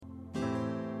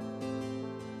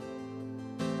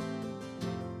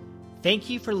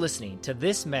Thank you for listening to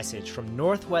this message from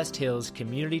Northwest Hills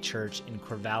Community Church in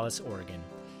Corvallis, Oregon.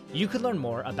 You can learn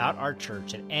more about our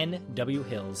church at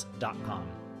nwhills.com.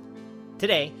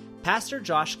 Today, Pastor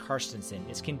Josh Karstensen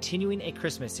is continuing a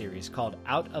Christmas series called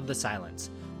Out of the Silence,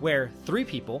 where three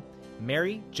people,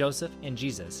 Mary, Joseph, and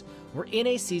Jesus, were in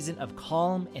a season of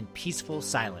calm and peaceful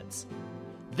silence.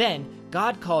 Then,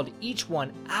 God called each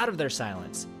one out of their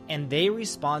silence, and they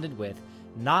responded with,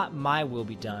 "Not my will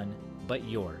be done, but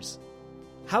yours."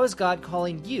 How is God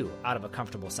calling you out of a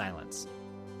comfortable silence?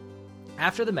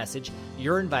 After the message,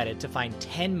 you're invited to find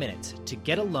 10 minutes to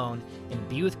get alone and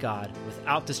be with God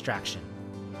without distraction.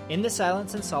 In the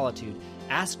silence and solitude,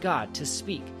 ask God to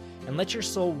speak and let your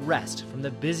soul rest from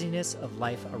the busyness of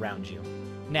life around you.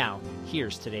 Now,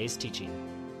 here's today's teaching.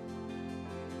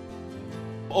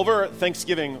 Over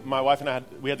Thanksgiving, my wife and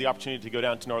we had the opportunity to go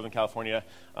down to Northern California.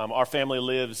 Our family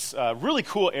lives a really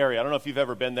cool area. I don't know if you've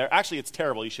ever been there. Actually, it's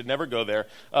terrible. You should never go there.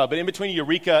 But in between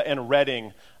Eureka and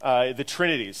Redding, the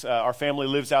Trinities, our family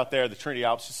lives out there, the Trinity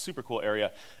Alps, just a super cool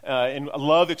area. And I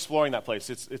love exploring that place.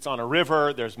 It's on a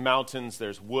river, there's mountains,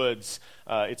 there's woods.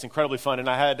 It's incredibly fun. And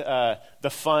I had the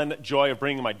fun joy of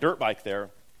bringing my dirt bike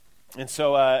there. And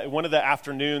so one of the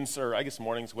afternoons, or I guess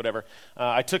mornings, whatever,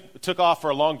 I took off for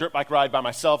a long dirt bike ride by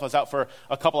myself. I was out for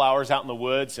a couple hours out in the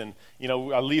woods, and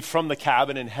I leave from the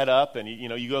cabin and head up, and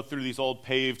you go through these old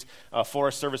paved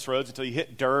Forest Service roads until you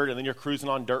hit dirt, and then you're cruising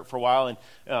on dirt for a while. And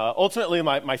ultimately,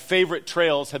 my favorite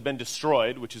trails have been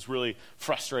destroyed, which is really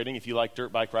frustrating if you like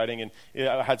dirt bike riding. And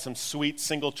I had some sweet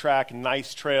single track,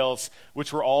 nice trails,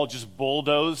 which were all just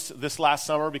bulldozed this last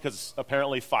summer because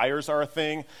apparently fires are a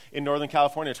thing in Northern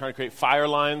California. They're trying to create fire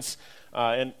lines,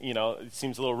 and it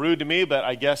seems a little rude to me, but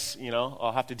I guess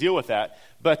I'll have to deal with that.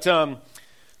 But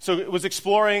so it was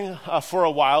exploring for a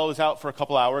while. I was out for a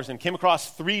couple hours and came across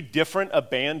 3 different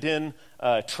abandoned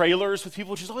trailers with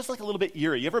people, which is always like a little bit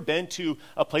eerie. You ever been to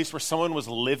a place where someone was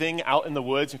living out in the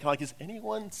woods and kind of like, is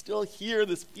anyone still here?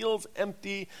 This feels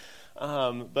empty.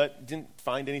 But didn't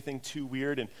find anything too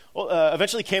weird. And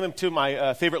eventually came into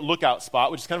my favorite lookout spot,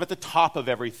 which is kind of at the top of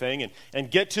everything, and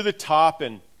get to the top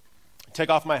and take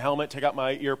off my helmet, take out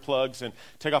my earplugs, and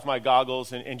take off my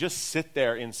goggles, and just sit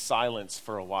there in silence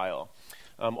for a while,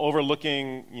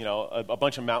 overlooking a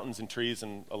bunch of mountains and trees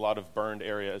and a lot of burned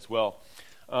area as well.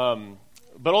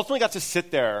 But ultimately got to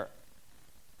sit there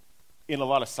in a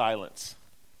lot of silence.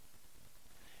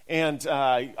 And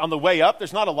on the way up,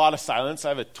 there's not a lot of silence. I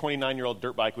have a 29-year-old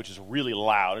dirt bike, which is really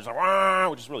loud. It's like, "Wah,"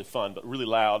 which is really fun, but really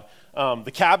loud.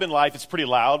 The cabin life is pretty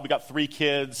loud. We got 3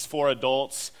 kids, 4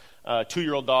 adults, a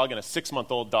 2-year-old dog, and a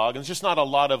 6-month-old dog. And there's just not a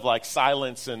lot of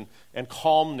silence and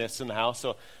calmness in the house.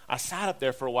 So I sat up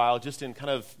there for a while just in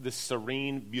kind of this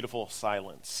serene, beautiful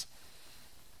silence.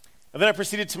 And then I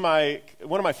proceeded to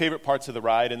one of my favorite parts of the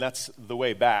ride, and that's the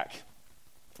way back.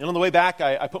 And on the way back,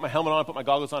 I put my helmet on, I put my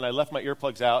goggles on, I left my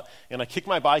earplugs out, and I kick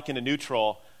my bike into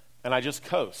neutral, and I just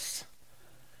coast.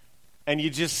 And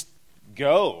you just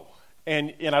go.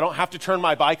 And I don't have to turn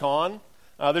my bike on.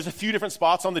 There's a few different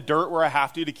spots on the dirt where I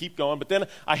have to keep going, but then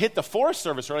I hit the Forest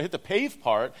Service road, I hit the paved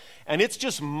part, and it's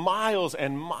just miles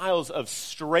and miles of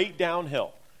straight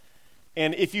downhill.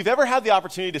 And if you've ever had the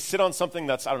opportunity to sit on something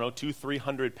that's,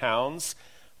 200-300 pounds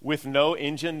with no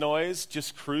engine noise,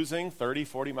 just cruising 30,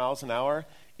 40 miles an hour,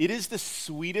 it is the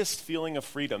sweetest feeling of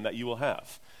freedom that you will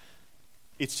have.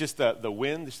 It's just the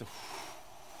wind, just and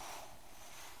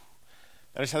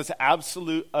I just have this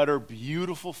absolute, utter,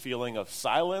 beautiful feeling of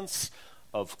silence,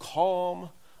 of calm,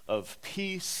 of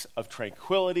peace, of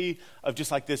tranquility, of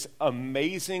just like this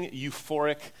amazing,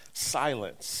 euphoric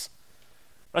silence.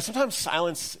 Right? Sometimes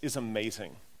silence is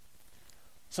amazing.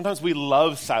 Sometimes we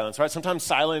love silence, right? Sometimes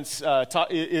silence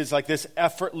is like this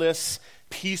effortless,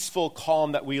 peaceful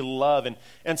calm that we love.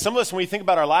 And some of us, when we think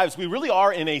about our lives, we really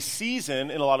are in a season,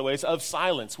 in a lot of ways, of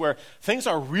silence, where things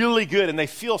are really good and they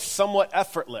feel somewhat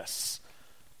effortless.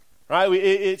 Right?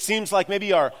 It seems like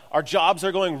maybe our jobs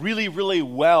are going really, really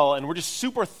well, and we're just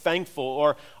super thankful,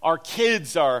 or our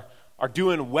kids are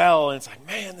doing well, and it's like,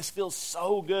 man, this feels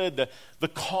so good. The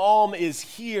calm is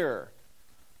here.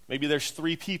 Maybe there's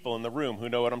 3 people in the room who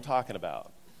know what I'm talking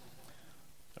about.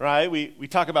 Right? We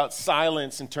talk about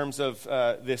silence in terms of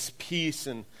this peace,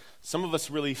 and some of us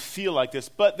really feel like this,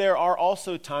 but there are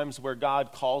also times where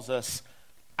God calls us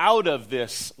out of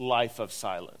this life of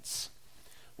silence,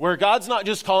 where God's not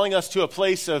just calling us to a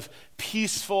place of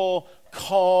peaceful,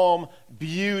 calm,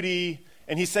 beauty,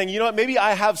 and he's saying, you know what, maybe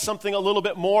I have something a little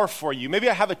bit more for you. Maybe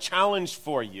I have a challenge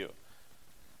for you.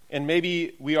 And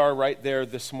maybe we are right there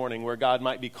this morning where God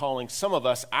might be calling some of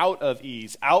us out of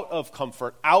ease, out of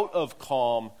comfort, out of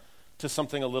calm to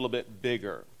something a little bit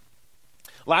bigger.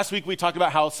 Last week we talked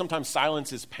about how sometimes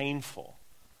silence is painful.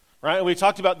 Right? And we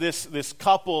talked about this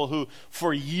couple who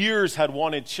for years had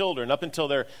wanted children, up until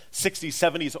their 60s,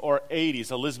 70s, or 80s,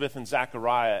 Elizabeth and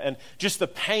Zachariah. And just the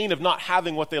pain of not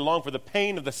having what they longed for, the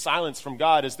pain of the silence from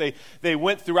God as they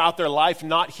went throughout their life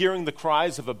not hearing the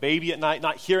cries of a baby at night,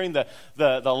 not hearing the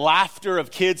laughter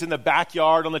of kids in the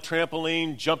backyard on the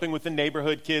trampoline, jumping with the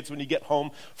neighborhood kids when you get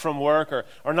home from work,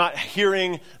 or not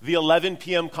hearing the 11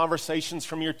 p.m. conversations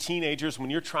from your teenagers when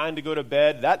you're trying to go to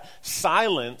bed. That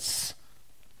silence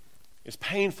is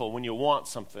painful when you want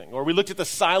something. Or we looked at the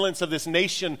silence of this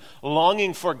nation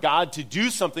longing for God to do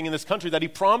something in this country that he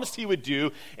promised he would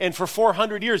do, and for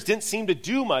 400 years didn't seem to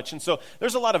do much. And so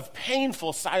there's a lot of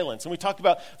painful silence. And we talked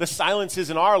about the silences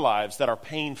in our lives that are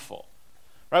painful.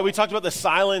 Right? We talked about the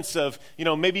silence of,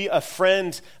 maybe a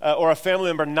friend or a family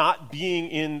member not being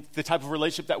in the type of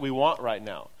relationship that we want right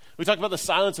now. We talked about the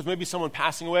silence of maybe someone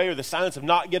passing away, or the silence of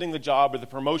not getting the job or the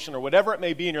promotion or whatever it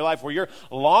may be in your life where you're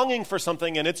longing for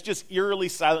something and it's just eerily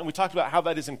silent. We talked about how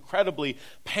that is incredibly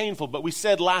painful. But we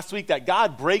said last week that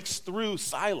God breaks through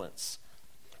silence.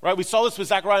 Right? We saw this with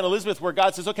Zachariah and Elizabeth where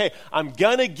God says, okay, I'm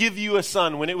going to give you a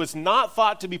son. When it was not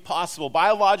thought to be possible,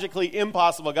 biologically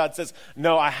impossible, God says,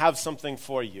 no, I have something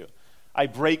for you. I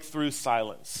break through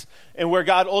silence. And where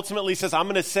God ultimately says, I'm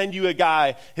going to send you a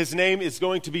guy, his name is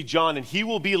going to be John, and he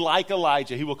will be like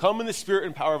Elijah. He will come in the spirit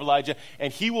and power of Elijah,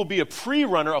 and he will be a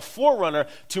pre-runner, a forerunner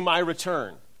to my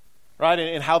return. Right?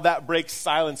 And how that breaks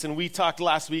silence. And we talked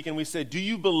last week and we said, do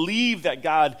you believe that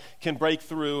God can break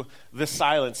through the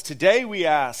silence? Today we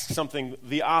ask something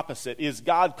the opposite. Is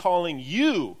God calling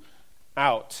you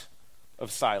out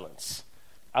of silence,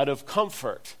 out of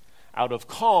comfort, out of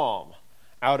calm,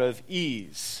 out of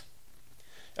ease?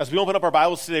 As we open up our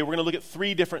Bibles today, we're going to look at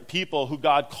 3 different people who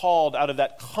God called out of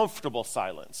that comfortable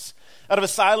silence. Out of a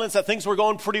silence that things were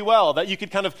going pretty well, that you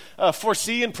could kind of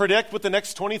foresee and predict what the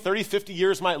next 20, 30, 50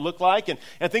 years might look like. And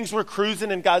things were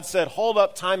cruising, and God said, hold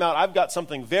up, time out. I've got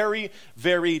something very,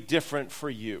 very different for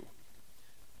you.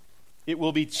 It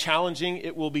will be challenging.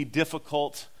 It will be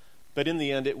difficult. But in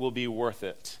the end, it will be worth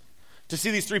it. To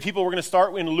see these 3 people, we're going to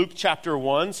start in Luke chapter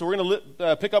 1. So we're going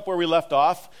to pick up where we left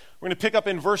off. We're going to pick up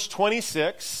in verse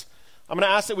 26. I'm going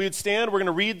to ask that we would stand. We're going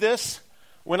to read this.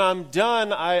 When I'm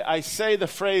done, I say the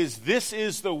phrase, this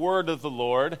is the word of the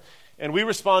Lord, and we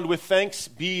respond with thanks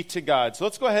be to God. So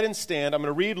let's go ahead and stand. I'm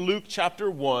going to read Luke chapter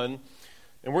 1,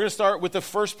 and we're going to start with the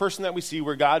first person that we see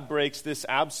where God breaks this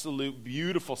absolute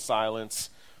beautiful silence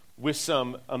with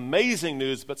some amazing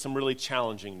news, but some really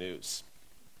challenging news.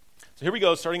 So here we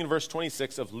go, starting in verse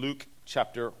 26 of Luke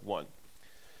chapter 1.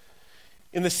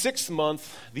 In the 6th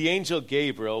month, the angel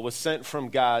Gabriel was sent from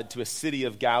God to a city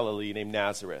of Galilee named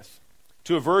Nazareth,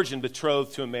 to a virgin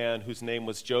betrothed to a man whose name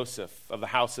was Joseph, of the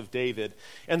house of David,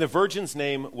 and the virgin's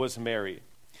name was Mary.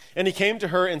 And he came to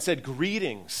her and said,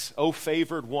 "Greetings, O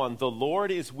favored one, the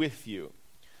Lord is with you."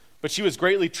 But she was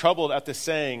greatly troubled at the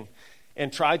saying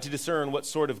and tried to discern what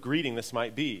sort of greeting this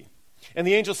might be. And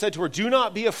the angel said to her, "Do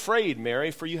not be afraid,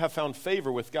 Mary, for you have found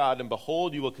favor with God, and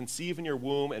behold, you will conceive in your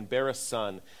womb and bear a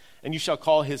son, and you shall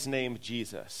call his name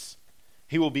Jesus.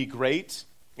 He will be great,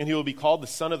 and he will be called the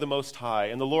Son of the Most High,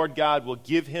 and the Lord God will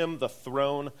give him the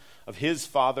throne of his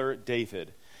father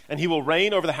David. And he will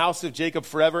reign over the house of Jacob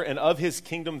forever, and of his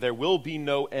kingdom there will be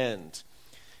no end."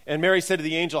 And Mary said to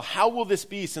the angel, "How will this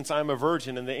be, since I am a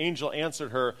virgin?" And the angel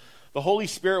answered her, "The Holy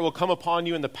Spirit will come upon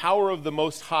you, and the power of the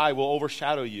Most High will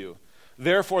overshadow you.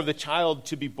 Therefore the child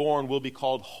to be born will be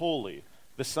called Holy,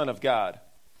 the Son of God.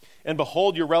 And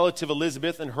behold, your relative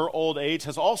Elizabeth in her old age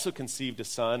has also conceived a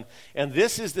son, and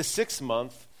this is the 6th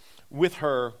month with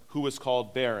her who was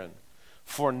called barren.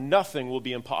 For nothing will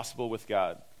be impossible with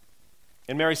God."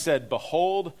 And Mary said,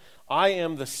 "Behold, I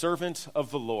am the servant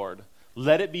of the Lord.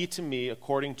 Let it be to me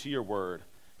according to your word."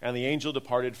 And the angel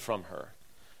departed from her.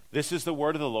 This is the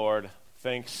word of the Lord.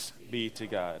 Thanks be to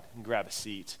God. And grab a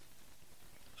seat.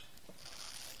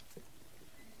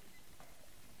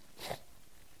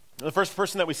 The first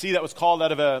person that we see that was called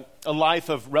out of a life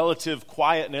of relative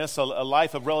quietness, a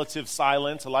life of relative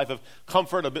silence, a life of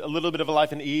comfort, a little bit of a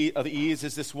life of ease,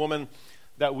 is this woman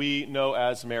that we know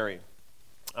as Mary.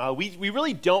 We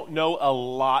really don't know a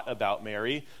lot about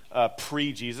Mary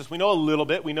pre-Jesus. We know a little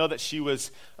bit. We know that she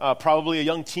was probably a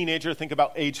young teenager. Think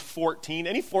about age 14.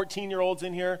 Any 14-year-olds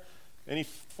in here? Any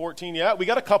 14? Yeah, we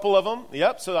got a couple of them.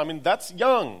 Yep, so that's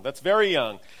young. That's very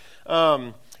young.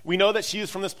 We know that she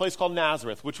is from this place called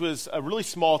Nazareth, which was a really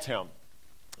small town.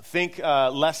 Think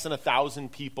less than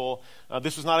 1,000 people.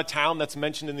 This was not a town that's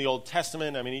mentioned in the Old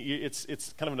Testament. I mean, it's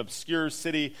kind of an obscure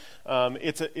city.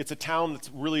 It's a town that's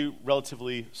really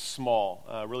relatively small,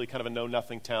 really kind of a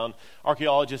know-nothing town.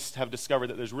 Archaeologists have discovered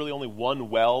that there's really only one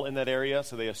well in that area,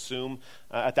 so they assume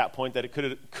at that point that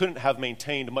it couldn't have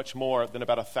maintained much more than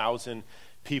about 1,000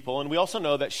 people. And we also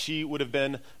know that she would have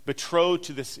been betrothed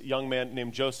to this young man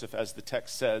named Joseph, as the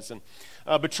text says. And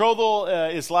betrothal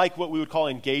is like what we would call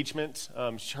engagement.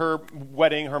 Her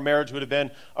wedding, her marriage would have been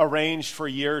arranged for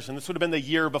years, and this would have been the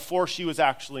year before she was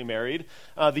actually married.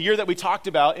 The year that we talked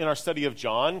about in our study of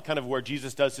John, kind of where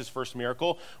Jesus does his first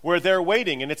miracle, where they're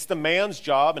waiting, and it's the man's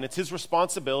job, and it's his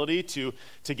responsibility to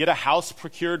get a house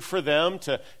procured for them,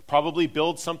 to probably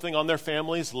build something on their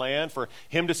family's land, for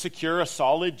him to secure a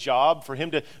solid job, for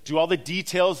him to do all the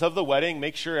details of the wedding,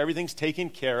 make sure everything's taken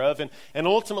care of, and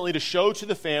ultimately to show to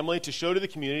the family, to show to the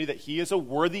community that he is a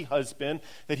worthy husband,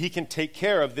 that he can take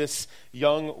care of this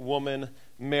young woman,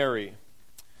 Mary.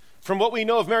 From what we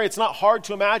know of Mary, it's not hard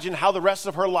to imagine how the rest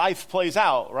of her life plays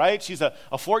out, right? She's a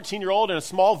 14-year-old in a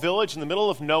small village in the middle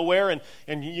of nowhere,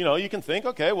 and you can think,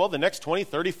 okay, well, the next 20,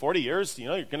 30, 40 years,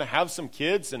 you're going to have some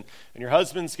kids, and your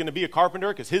husband's going to be a carpenter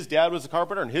because his dad was a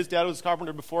carpenter, and his dad was a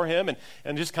carpenter before him,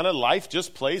 and just kind of life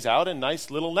just plays out in nice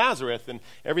little Nazareth, and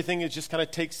everything is just kind of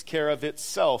takes care of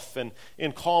itself, and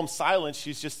in calm silence,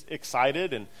 she's just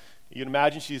excited, and you can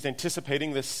imagine she's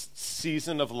anticipating this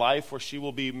season of life where she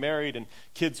will be married and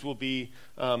kids will be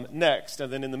next.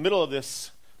 And then in the middle of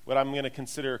this, what I'm going to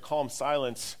consider calm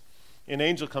silence, an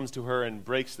angel comes to her and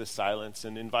breaks this silence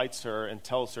and invites her and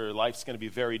tells her life's going to be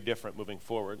very different moving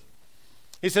forward.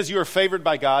 He says, you are favored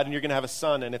by God and you're going to have a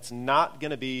son, and it's not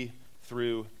going to be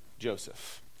through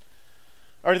Joseph.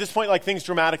 All right, at this point, things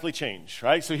dramatically change,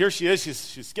 right? So here she is,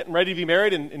 she's getting ready to be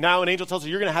married, and now an angel tells her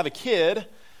you're going to have a kid.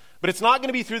 But it's not going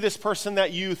to be through this person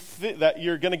that that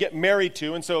you're going to get married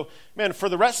to. And so, man, for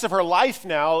the rest of her life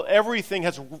now, everything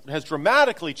has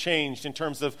dramatically changed in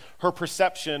terms of her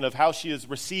perception of how she is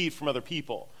received from other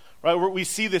people. Right? We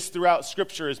see this throughout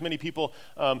Scripture as many people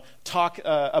talk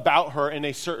about her in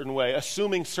a certain way,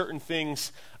 assuming certain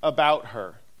things about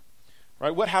her.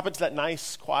 Right? What happened to that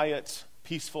nice, quiet,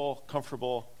 peaceful,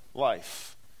 comfortable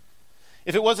life?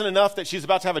 If it wasn't enough that she's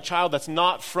about to have a child that's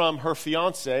not from her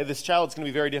fiancé, this child's going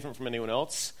to be very different from anyone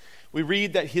else. We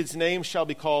read that his name shall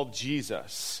be called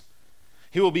Jesus.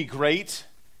 He will be great.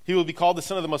 He will be called the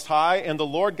Son of the Most High, and the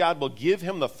Lord God will give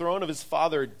him the throne of his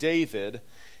father David,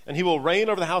 and he will reign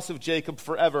over the house of Jacob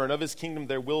forever, and of his kingdom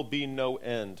there will be no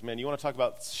end. Man, you want to talk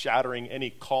about shattering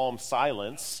any calm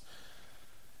silence.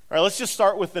 All right, let's just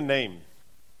start with the name.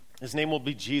 His name will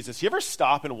be Jesus. You ever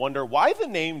stop and wonder, why the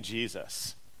name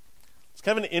Jesus? It's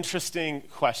kind of an interesting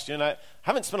question. I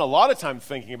haven't spent a lot of time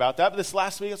thinking about that, but this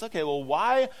last week I was okay, well,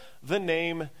 why the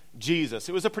name Jesus?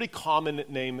 It was a pretty common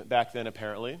name back then,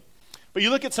 apparently. But you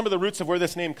look at some of the roots of where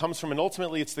this name comes from, and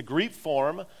ultimately it's the Greek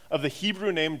form of the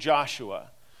Hebrew name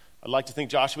Joshua. I'd like to think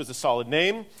Joshua is a solid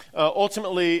name.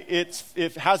 Ultimately, it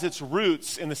has its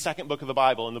roots in the second book of the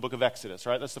Bible, in the book of Exodus,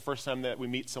 right? That's the first time that we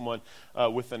meet someone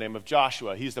with the name of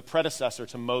Joshua. He's the predecessor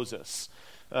to Moses.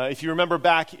 If you remember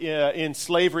back in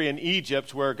slavery in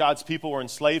Egypt, where God's people were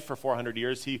enslaved for 400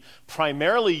 years, he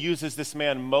primarily uses this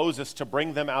man Moses to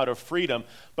bring them out of freedom.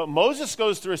 But Moses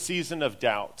goes through a season of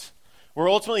doubt, where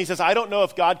ultimately he says, I don't know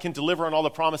if God can deliver on all the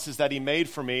promises that he made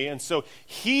for me. And so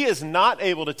he is not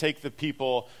able to take the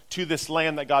people to this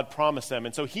land that God promised them.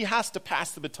 And so he has to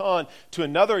pass the baton to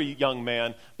another young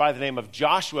man by the name of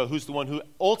Joshua, who's the one who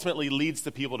ultimately leads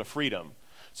the people to freedom.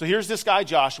 So here's this guy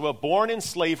Joshua, born in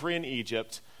slavery in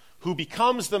Egypt, who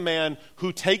becomes the man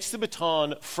who takes the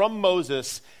baton from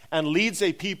Moses and leads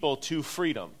a people to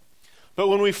freedom. But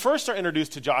when we first are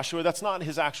introduced to Joshua, that's not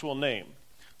his actual name.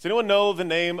 Does anyone know the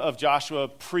name of Joshua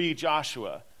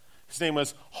pre-Joshua? His name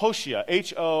was Hoshea,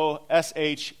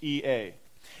 Hoshea.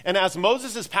 And as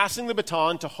Moses is passing the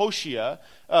baton to Hoshea,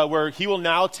 where he will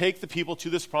now take the people to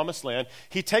this promised land,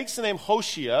 he takes the name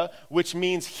Hoshea, which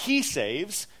means he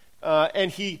saves,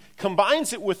 and he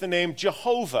combines it with the name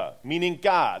Jehovah, meaning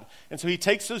God. And so he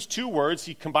takes those two words,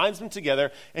 he combines them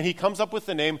together, and he comes up with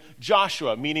the name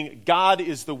Joshua, meaning God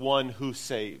is the one who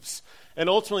saves. And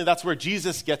ultimately, that's where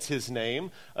Jesus gets his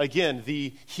name. Again,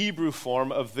 the Hebrew form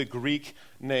of the Greek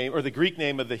name, or the Greek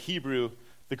name of the Hebrew,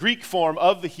 the Greek form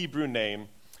of the Hebrew name,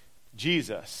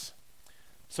 Jesus.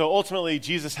 So ultimately,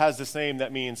 Jesus has this name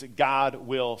that means God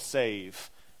will save.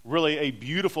 Really a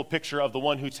beautiful picture of the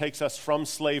one who takes us from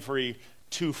slavery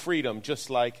to freedom, just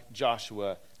like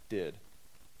Joshua did.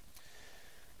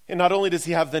 And not only does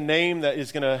he have the name that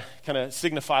is going to kind of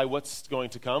signify what's going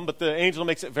to come, but the angel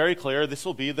makes it very clear this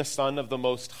will be the Son of the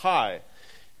Most High.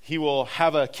 He will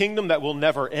have a kingdom that will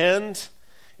never end.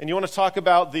 And you want to talk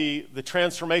about the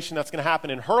transformation that's going to happen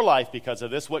in her life because of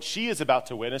this, what she is about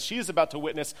to witness. She is about to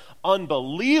witness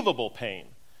unbelievable pain,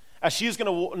 as she is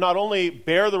going to not only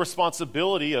bear the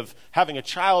responsibility of having a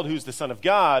child who's the Son of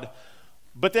God,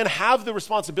 but then have the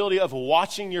responsibility of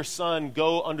watching your son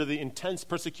go under the intense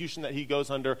persecution that he goes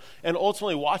under, and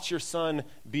ultimately watch your son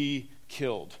be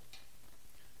killed.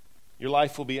 Your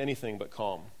life will be anything but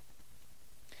calm.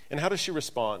 And how does she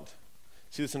respond?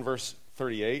 See this in verse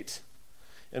 38.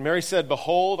 And Mary said,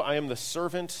 "Behold, I am the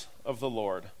servant of the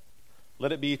Lord.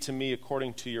 Let it be to me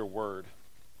according to your word."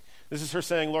 This is her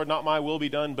saying, "Lord, not my will be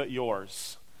done, but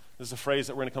yours." This is a phrase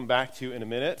that we're going to come back to in a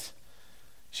minute.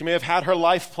 She may have had her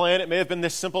life plan. It may have been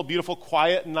this simple, beautiful,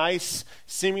 quiet, nice,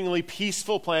 seemingly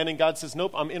peaceful plan. And God says,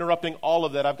 nope, I'm interrupting all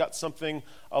of that. I've got something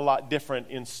a lot different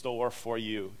in store for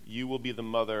you. You will be the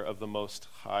mother of the Most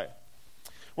High.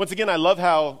 Once again, I love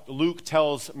how Luke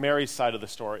tells Mary's side of the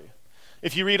story.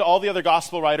 If you read all the other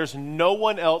gospel writers, no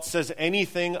one else says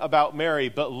anything about Mary,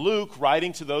 but Luke,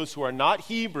 writing to those who are not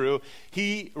Hebrew,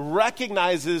 he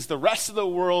recognizes the rest of the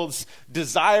world's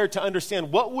desire to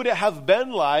understand what would it have been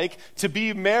like to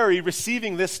be Mary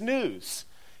receiving this news.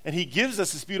 And he gives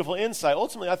us this beautiful insight.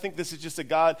 Ultimately, I think this is just a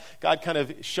God kind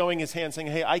of showing his hand, saying,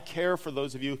 hey, I care for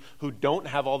those of you who don't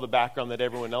have all the background that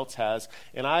everyone else has,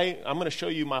 and I'm going to show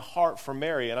you my heart for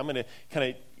Mary, and I'm going to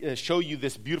kind of show you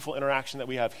this beautiful interaction that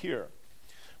we have here.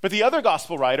 But the other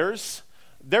gospel writers,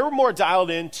 they were more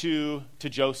dialed into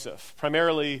Joseph,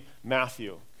 primarily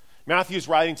Matthew. Matthew's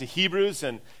writing to Hebrews,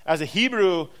 and as a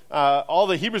Hebrew, all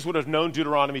the Hebrews would have known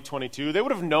Deuteronomy 22. They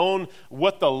would have known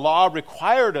what the law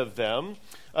required of them,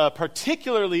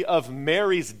 particularly of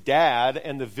Mary's dad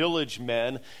and the village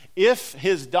men, if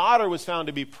his daughter was found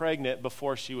to be pregnant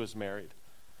before she was married.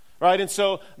 Right? And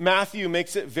so Matthew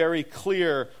makes it very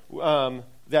clear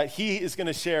that he is going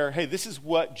to share, hey, this is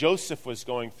what Joseph was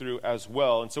going through as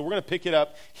well. And so we're going to pick it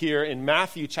up here in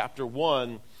Matthew chapter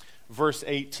 1, verse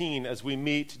 18, as we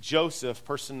meet Joseph,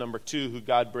 person number 2, who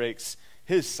God breaks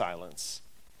his silence.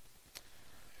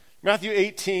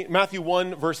 Matthew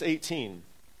 1, verse 18.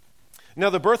 Now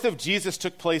the birth of Jesus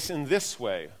took place in this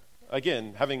way.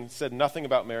 Again, having said nothing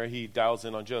about Mary, he dials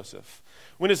in on Joseph.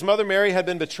 When his mother Mary had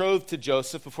been betrothed to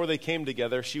Joseph, before they came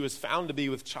together, she was found to be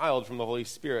with child from the Holy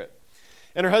Spirit.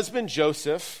 And her husband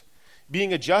Joseph,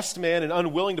 being a just man and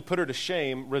unwilling to put her to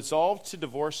shame, resolved to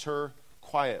divorce her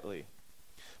quietly.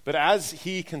 But as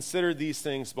he considered these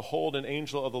things, behold, an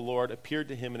angel of the Lord appeared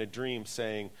to him in a dream,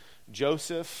 saying,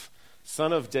 Joseph,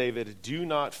 son of David, do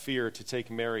not fear to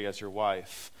take Mary as your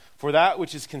wife, for that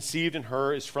which is conceived in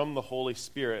her is from the Holy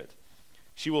Spirit.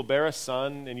 She will bear a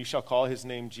son, and you shall call his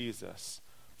name Jesus,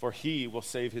 for he will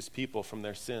save his people from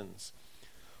their sins.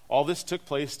 All this took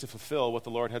place to fulfill what the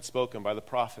Lord had spoken by the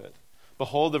prophet.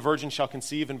 Behold, the virgin shall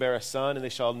conceive and bear a son, and they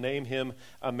shall name him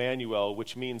Emmanuel,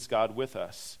 which means God with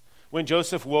us. When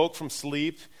Joseph woke from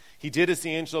sleep, he did as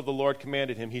the angel of the Lord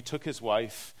commanded him. He took his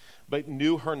wife, but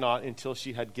knew her not until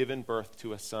she had given birth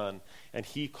to a son, and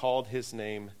he called his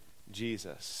name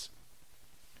Jesus.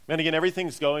 And again,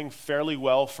 everything's going fairly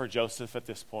well for Joseph at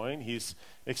this point. He's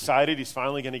excited. He's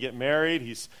finally going to get married.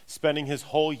 He's spending his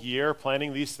whole year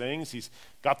planning these things. He's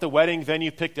got the wedding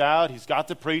venue picked out. He's got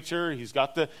the preacher. He's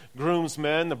got the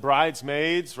groomsmen, the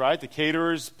bridesmaids, right? The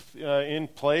caterers in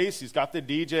place. He's got the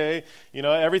DJ. You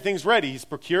know, everything's ready. He's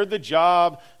procured the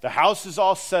job. The house is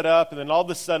all set up. And then all of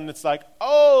a sudden it's like,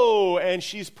 oh, and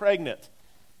she's pregnant.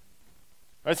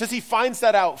 Right? It says he finds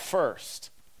that out first.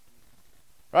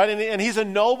 Right? And he's a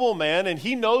noble man, and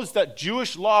he knows that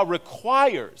Jewish law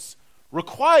requires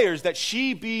that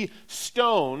she be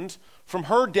stoned from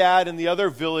her dad and the other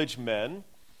village men.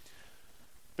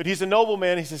 But he's a noble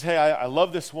man. He says, hey, I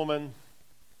love this woman,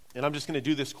 and I'm just going to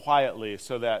do this quietly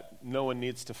so that no one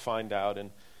needs to find out,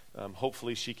 and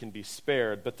hopefully she can be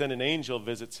spared. But then an angel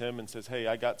visits him and says, hey,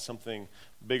 I got something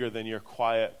bigger than your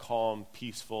quiet, calm,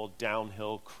 peaceful,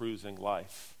 downhill cruising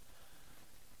life.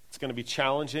 It's going to be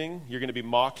challenging. You're going to be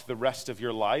mocked the rest of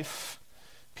your life.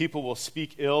 People will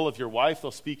speak ill of your wife.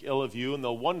 They'll speak ill of you, and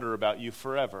they'll wonder about you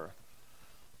forever.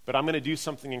 But I'm going to do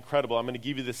something incredible. I'm going to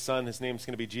give you this son. His name's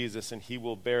going to be Jesus, and he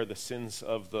will bear the sins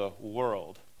of the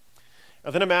world.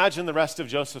 Now then imagine the rest of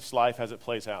Joseph's life as it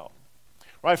plays out.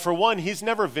 Right? For one, he's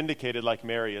never vindicated like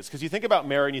Mary is. Because you think about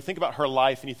Mary, and you think about her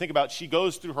life, and you think about she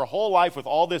goes through her whole life with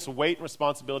all this weight and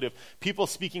responsibility of people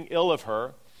speaking ill of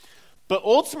her. But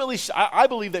ultimately, I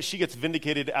believe that she gets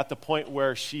vindicated at the point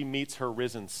where she meets her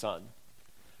risen son.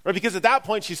 Right? Because at that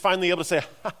point, she's finally able to say,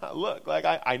 look, like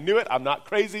I knew it. I'm not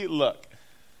crazy. Look.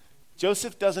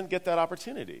 Joseph doesn't get that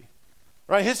opportunity.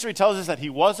 Right? History tells us that he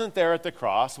wasn't there at the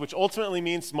cross, which ultimately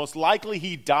means most likely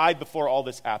he died before all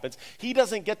this happens. He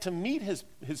doesn't get to meet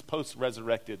his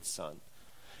post-resurrected son.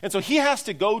 And so he has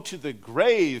to go to the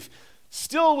grave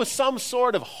still with some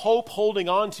sort of hope holding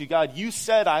on to. God, you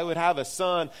said I would have a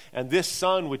son, and this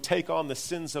son would take on the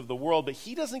sins of the world, but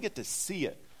he doesn't get to see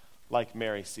it like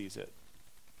Mary sees it.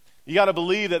 You got to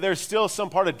believe that there's still some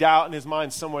part of doubt in his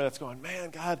mind somewhere that's going, man,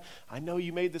 God, I know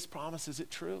you made this promise. Is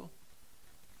it true?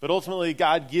 But ultimately,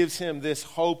 God gives him this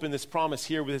hope and this promise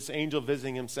here with this angel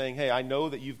visiting him saying, hey, I know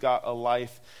that you've got a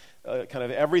life, kind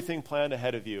of everything planned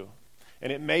ahead of you.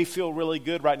 And it may feel really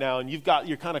good right now, and you've got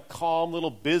your kind of calm little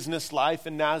business life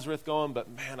in Nazareth going, but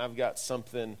man, I've got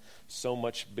something so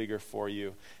much bigger for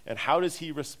you. And how does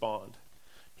he respond?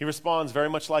 He responds very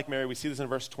much like Mary. We see this in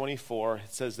verse 24.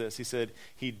 It says this. He said,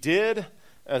 he did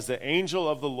as the angel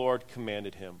of the Lord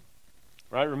commanded him.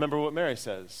 Right? Remember what Mary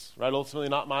says, right? Ultimately,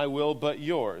 not my will, but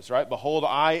yours, right? Behold,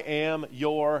 I am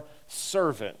your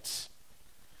servant.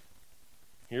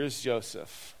 Here's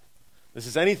Joseph. This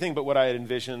is anything but what I had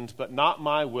envisioned, but not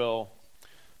my will,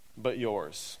 but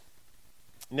yours.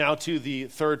 Now to the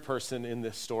third person in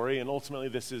this story, and ultimately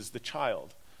this is the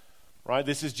child, right?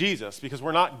 This is Jesus, because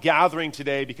we're not gathering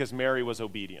today because Mary was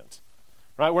obedient.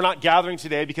 Right? We're not gathering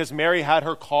today because Mary had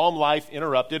her calm life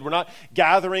interrupted. We're not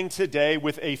gathering today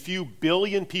with a few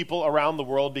billion people around the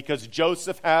world because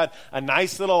Joseph had a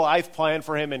nice little life plan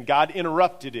for him and God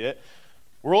interrupted it.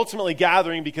 We're ultimately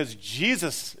gathering because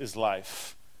Jesus'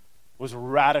 life was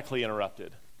radically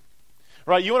interrupted.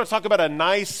 Right? You want to talk about a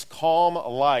nice, calm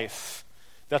life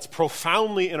that's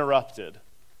profoundly interrupted.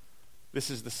 This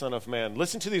is the Son of Man.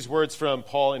 Listen to these words from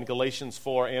Paul in Galatians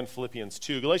 4 and Philippians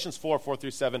 2. Galatians 4,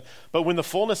 4-7. But when the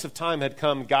fullness of time had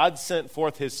come, God sent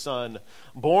forth his Son,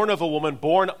 born of a woman,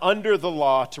 born under the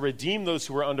law, to redeem those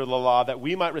who were under the law, that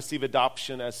we might receive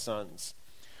adoption as sons.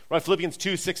 Right, Philippians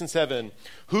 2, 6 and 7.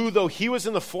 Who, though he was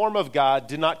in the form of God,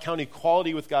 did not count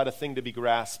equality with God a thing to be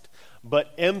grasped,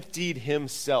 but emptied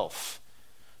himself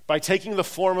by taking the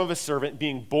form of a servant,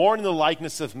 being born in the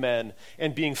likeness of men,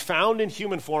 and being found in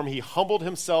human form, he humbled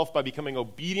himself by becoming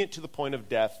obedient to the point of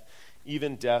death,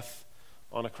 even death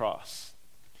on a cross.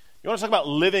 You want to talk about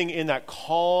living in that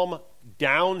calm,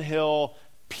 downhill,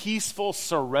 peaceful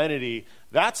serenity?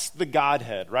 That's the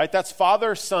Godhead, right? That's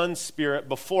Father, Son, Spirit,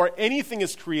 before anything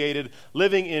is created,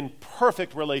 living in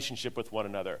perfect relationship with one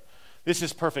another. This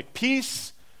is perfect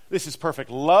peace. This is perfect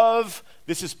love.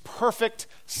 This is perfect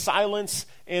silence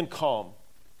and calm.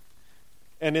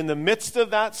 And in the midst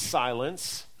of that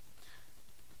silence,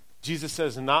 Jesus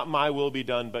says, not my will be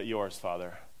done, but yours,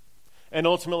 Father. And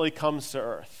ultimately comes to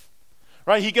earth.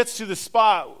 Right? He gets to the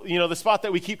spot, the spot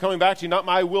that we keep coming back to, not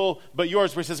my will, but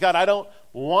yours, where he says, God, I don't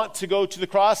want to go to the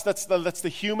cross. That's the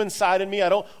human side in me. I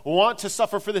don't want to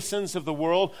suffer for the sins of the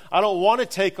world. I don't want to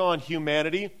take on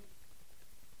humanity,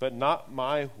 but not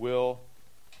my will,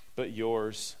 but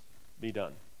yours be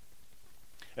done.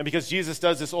 And because Jesus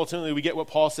does this, ultimately we get what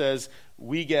Paul says,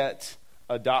 we get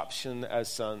adoption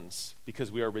as sons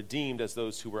because we are redeemed as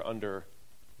those who were under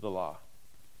the law. All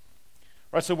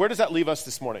right, so where does that leave us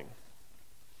this morning?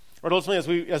 Right,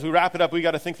 ultimately, as we wrap it up, we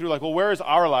got to think through, where is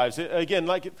our lives? Again,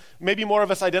 maybe more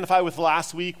of us identify with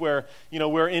last week where,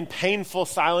 we're in painful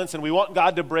silence and we want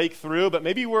God to break through, but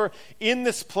maybe we're in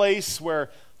this place where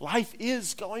life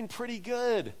is going pretty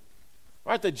good.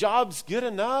 Right, the job's good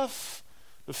enough,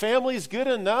 the family's good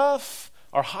enough,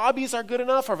 our hobbies are good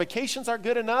enough, our vacations are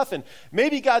good enough, and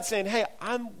maybe God's saying, hey,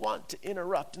 I want to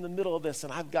interrupt in the middle of this,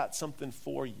 and I've got something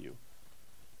for you.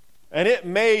 And it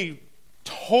may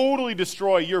totally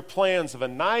destroy your plans of a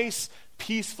nice,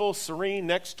 peaceful, serene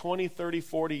next 20, 30,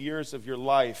 40 years of your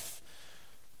life,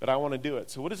 but I want to do it.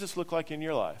 So what does this look like in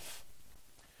your life?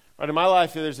 Right, in my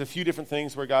life, there's a few different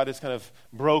things where God has kind of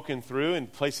broken through in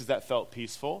places that felt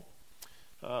peaceful.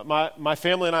 My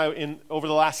family and I, over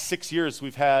the last 6 years,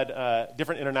 we've had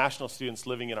different international students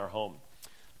living in our home.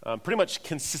 Pretty much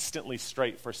consistently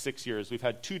straight for 6 years. We've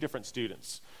had 2 different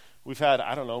students. We've had,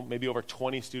 maybe over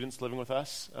 20 students living with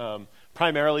us,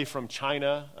 primarily from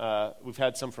China. We've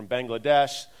had some from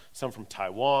Bangladesh, some from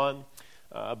Taiwan.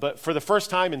 But for the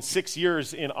first time in 6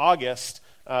 years in August,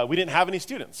 we didn't have any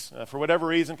students. For whatever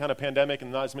reason, kind of pandemic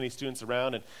and not as many students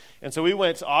around. And so we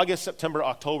went August, September,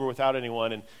 October without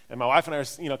anyone. And my wife and I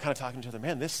were, kind of talking to each other,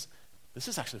 man, this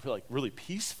is actually really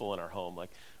peaceful in our home.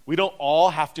 We don't all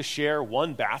have to share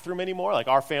one bathroom anymore.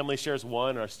 Our family shares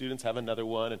one, and our students have another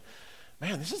one. And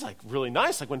man, this is really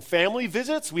nice. When family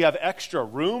visits, we have extra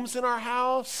rooms in our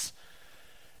house.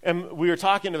 And we were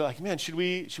talking to man, should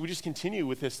we just continue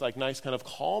with this nice kind of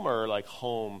calmer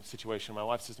home situation? My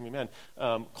wife says to me, man,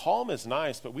 calm is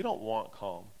nice, but we don't want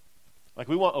calm. Like,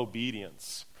 we want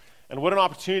obedience. And what an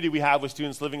opportunity we have with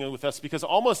students living with us, because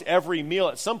almost every meal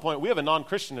at some point we have a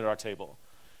non-Christian at our table.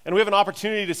 And we have an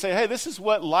opportunity to say, hey, this is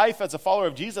what life as a follower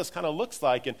of Jesus kind of looks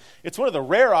like. And it's one of the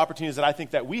rare opportunities that I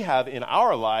think that we have in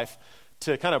our life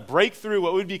to kind of break through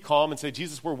what would be calm and say,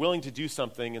 Jesus, we're willing to do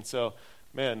something. And so,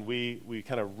 man, we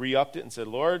kind of re-upped it and said,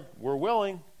 Lord, we're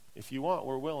willing. If you want,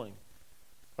 we're willing.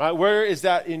 Right? Where is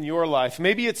that in your life?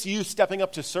 Maybe it's you stepping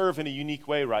up to serve in a unique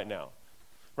way right now.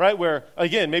 Right? Where,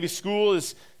 again, maybe school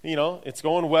is, it's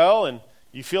going well and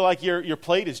you feel like your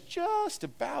plate is just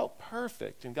about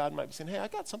perfect. And God might be saying, hey, I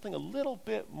got something a little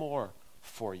bit more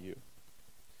for you.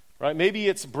 Right? Maybe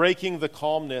it's breaking the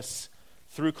calmness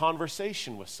through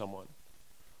conversation with someone.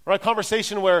 Right?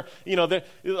 Conversation where,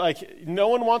 no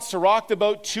one wants to rock the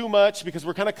boat too much because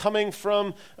we're kind of coming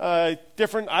from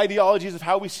different ideologies of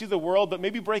how we see the world, but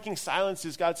maybe breaking silence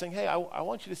is God saying, hey, I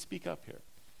want you to speak up here.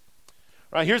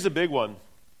 Right? Here's a big one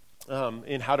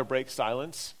in how to break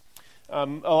silence. A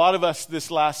lot of us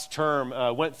this last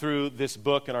term went through this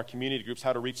book in our community groups,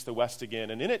 How to Reach the West Again.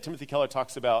 And in it, Timothy Keller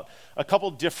talks about a couple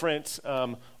different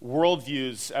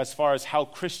worldviews as far as how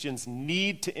Christians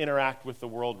need to interact with the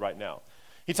world right now.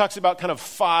 He talks about kind of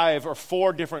 5 or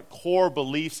 4 different core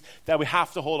beliefs that we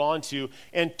have to hold on to.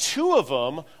 And 2 of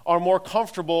them are more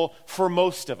comfortable for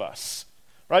most of us.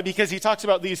 Right? Because he talks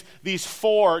about these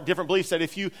 4 different beliefs that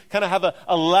if you kind of have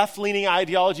a left-leaning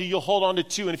ideology, you'll hold on to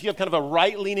 2. And if you have kind of a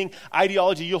right-leaning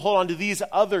ideology, you'll hold on to these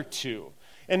other 2.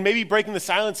 And maybe breaking the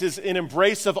silence is an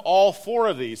embrace of all 4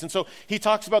 of these. And so he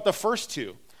talks about the first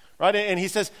 2. Right? And he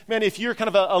says, man, if you're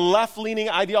kind of a left-leaning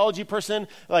ideology person,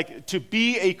 like, to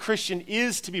be a Christian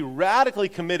is to be radically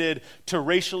committed to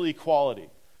racial equality.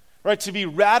 Right, to be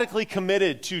radically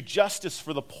committed to justice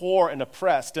for the poor and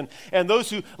oppressed. And those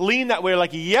who lean that way are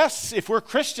like, yes, if we're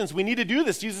Christians, we need to do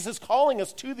this. Jesus is calling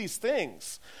us to these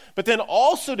things. But then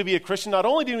also to be a Christian, not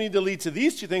only do we need to lead to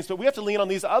these 2 things, but we have to lean on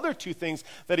these other 2 things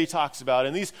that he talks about.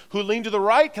 And these who lean to the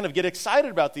right kind of get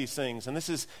excited about these things. And this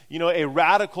is, a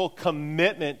radical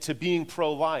commitment to being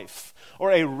pro-life,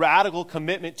 or a radical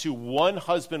commitment to one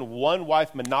husband, one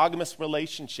wife, monogamous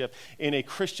relationship in a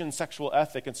Christian sexual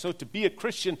ethic. And so to be a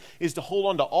Christian is to hold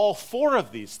on to all 4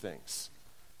 of these things.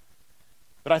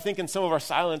 But I think in some of our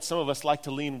silence, some of us like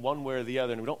to lean one way or the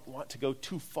other, and we don't want to go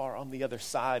too far on the other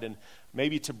side. And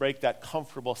maybe to break that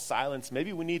comfortable silence,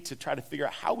 maybe we need to try to figure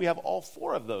out how we have all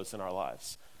 4 of those in our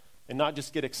lives and not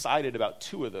just get excited about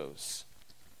 2 of those.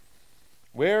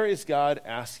 Where is God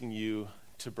asking you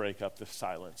to break up the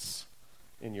silence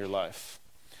in your life?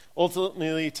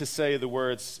 Ultimately, to say the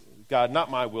words, God, not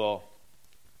my will,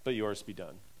 but yours be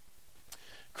done.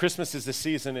 Christmas is the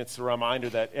season. It's a reminder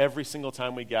that every single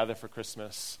time we gather for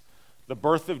Christmas, the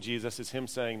birth of Jesus is him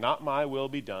saying, not my will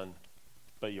be done,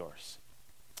 but yours.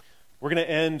 We're going to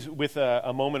end with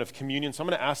a moment of communion. So I'm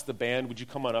going to ask the band, would you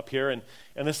come on up here? And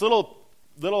this little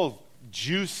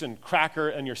juice and cracker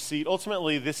in your seat,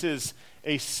 ultimately this is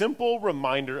a simple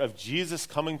reminder of Jesus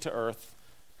coming to earth,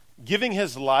 giving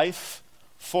his life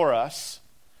for us,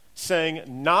 saying,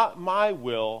 not my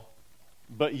will,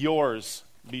 but yours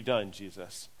be done,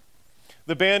 Jesus.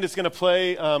 The band is going to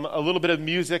play a little bit of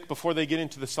music before they get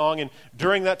into the song. And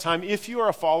during that time, if you are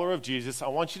a follower of Jesus, I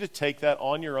want you to take that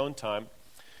on your own time.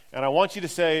 And I want you to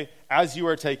say, as you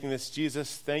are taking this,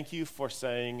 Jesus, thank you for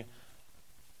saying,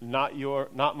 not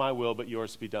my will, but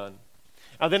yours be done.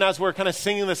 And then as we're kind of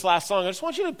singing this last song, I just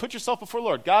want you to put yourself before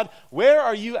Lord. God, where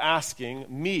are you asking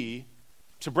me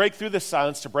to break through the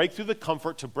silence, to break through the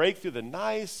comfort, to break through the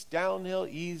nice, downhill,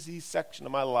 easy section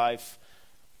of my life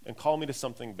and call me to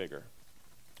something bigger?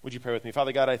 Would you pray with me?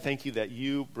 Father God, I thank you that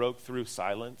you broke through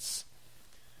silence.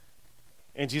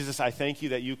 And Jesus, I thank you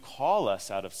that you call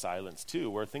us out of silence too,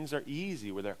 where things are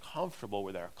easy, where they're comfortable,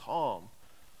 where they're calm.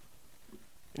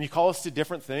 And you call us to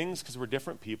different things because we're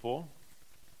different people.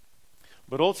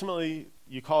 But ultimately,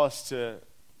 you call us to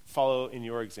follow in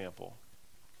your example.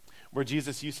 Where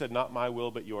Jesus, you said, not my will,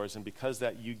 but yours. And because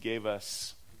that you gave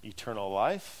us eternal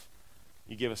life,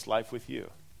 you gave us life with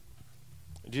you.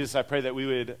 Jesus, I pray that we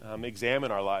would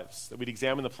examine our lives, that we'd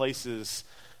examine the places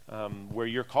where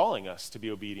you're calling us to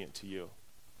be obedient to you.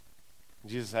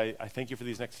 Jesus, I thank you for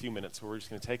these next few minutes where we're just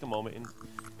going to take a moment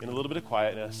in a little bit of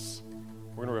quietness.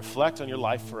 We're going to reflect on your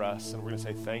life for us, and we're going to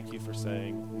say thank you for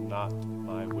saying, not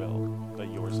my will, but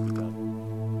yours be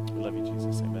done. We love you,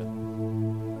 Jesus. Amen.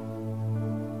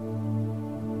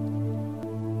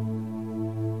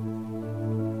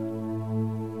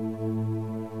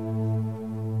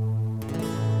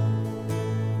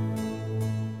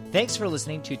 Thanks for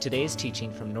listening to today's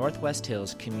teaching from Northwest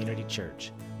Hills Community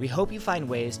Church. We hope you find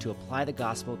ways to apply the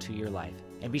gospel to your life.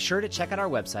 And be sure to check out our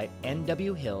website,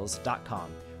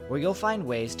 nwhills.com, where you'll find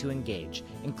ways to engage,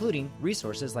 including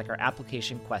resources like our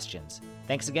application questions.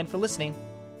 Thanks again for listening.